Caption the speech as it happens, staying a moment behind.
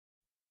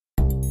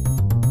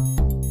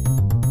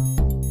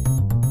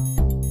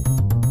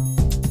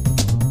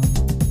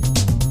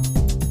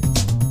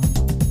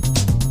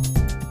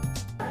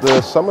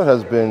the summit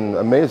has been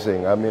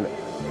amazing. I mean,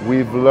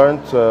 we've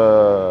learned,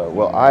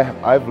 well,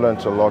 I've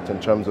learned a lot in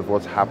terms of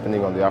what's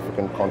happening on the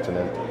African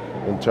continent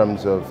in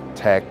terms of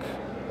tech,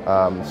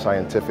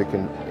 scientific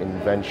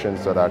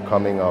inventions that are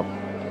coming up.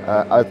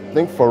 I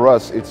think for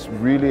us, it's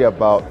really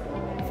about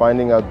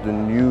finding out the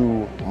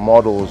new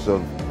models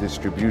of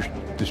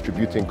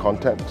distributing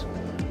content.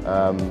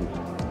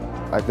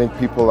 I think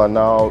people are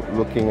now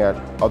looking at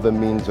other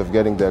means of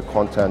getting their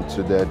content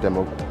to their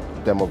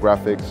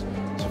demographics.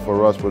 So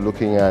for us, we're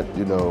looking at,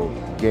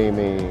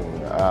 gaming,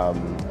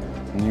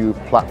 new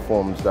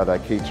platforms that are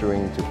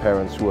catering to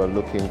parents who are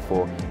looking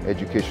for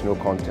educational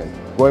content,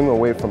 going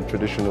away from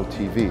traditional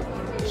TV.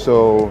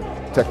 So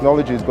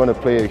technology is going to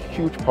play a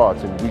huge part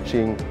in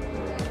reaching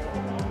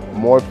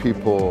more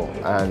people,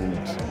 and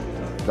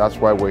that's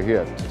why we're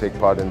here, to take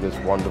part in this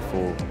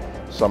wonderful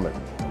summit.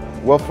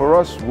 Well, for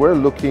us, we're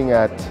looking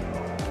at,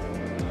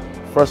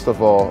 first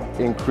of all,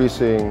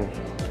 increasing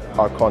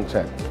our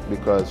content,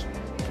 because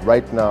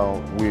right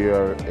now we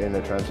are in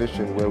a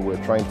transition where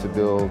we're trying to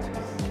build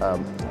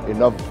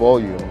enough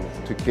volume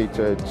to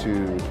cater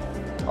to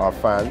our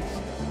fans,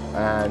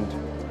 and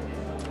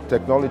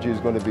technology is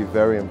going to be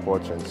very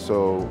important.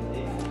 So,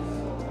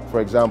 for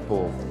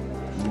example,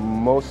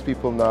 most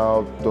people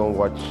now don't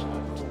watch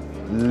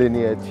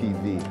linear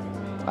TV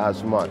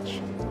as much.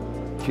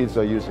 Kids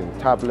are using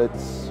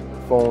tablets,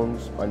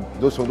 phones, and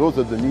those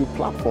are the new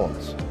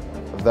platforms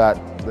that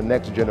the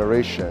next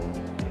generation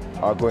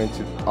are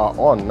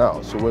on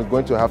now. So we're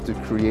going to have to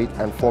create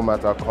and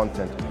format our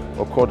content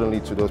accordingly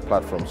to those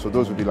platforms. So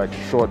those would be like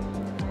short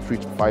 3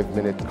 to 5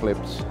 minute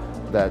clips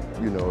that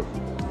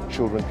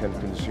children can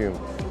consume.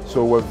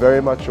 So we're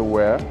very much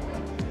aware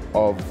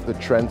of the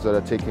trends that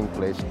are taking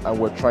place, and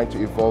we're trying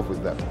to evolve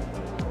with them.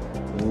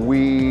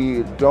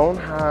 We don't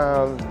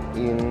have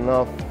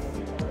enough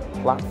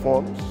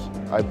platforms,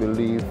 I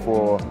believe,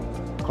 for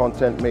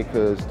content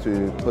makers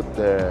to put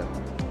their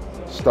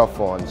stuff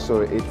on.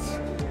 So it's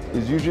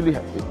usually,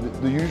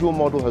 the usual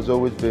model has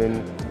always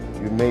been,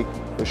 you make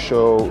a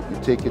show, you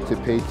take it to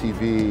pay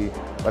TV,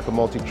 like a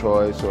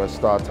MultiChoice or a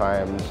Star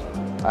Times,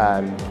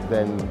 and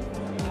then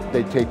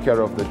they take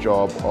care of the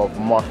job of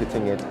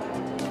marketing it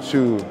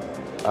to,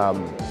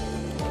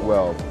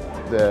 well,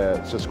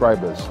 the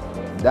subscribers.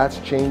 That's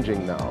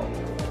changing now.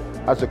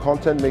 As a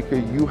content maker,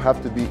 you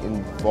have to be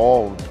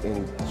involved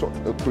in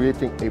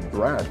creating a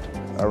brand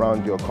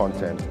around your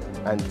content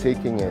and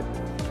taking it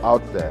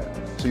out there.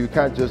 So you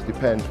can't just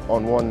depend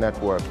on one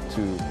network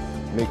to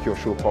make your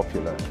show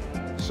popular.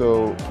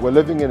 So we're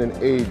living in an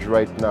age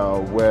right now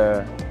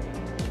where,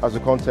 as a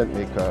content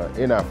maker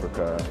in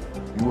Africa,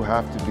 you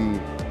have to be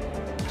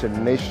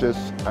tenacious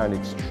and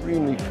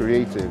extremely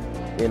creative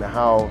in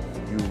how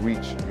you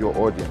reach your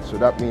audience. So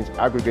that means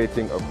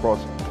aggregating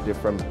across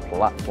different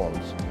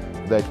platforms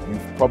that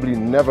you've probably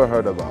never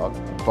heard about,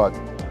 but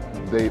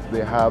they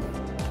have,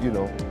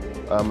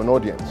 an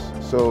audience.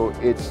 So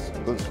it's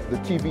the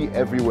TV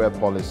everywhere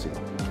policy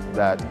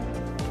that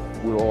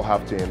we all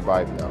have to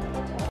imbibe now.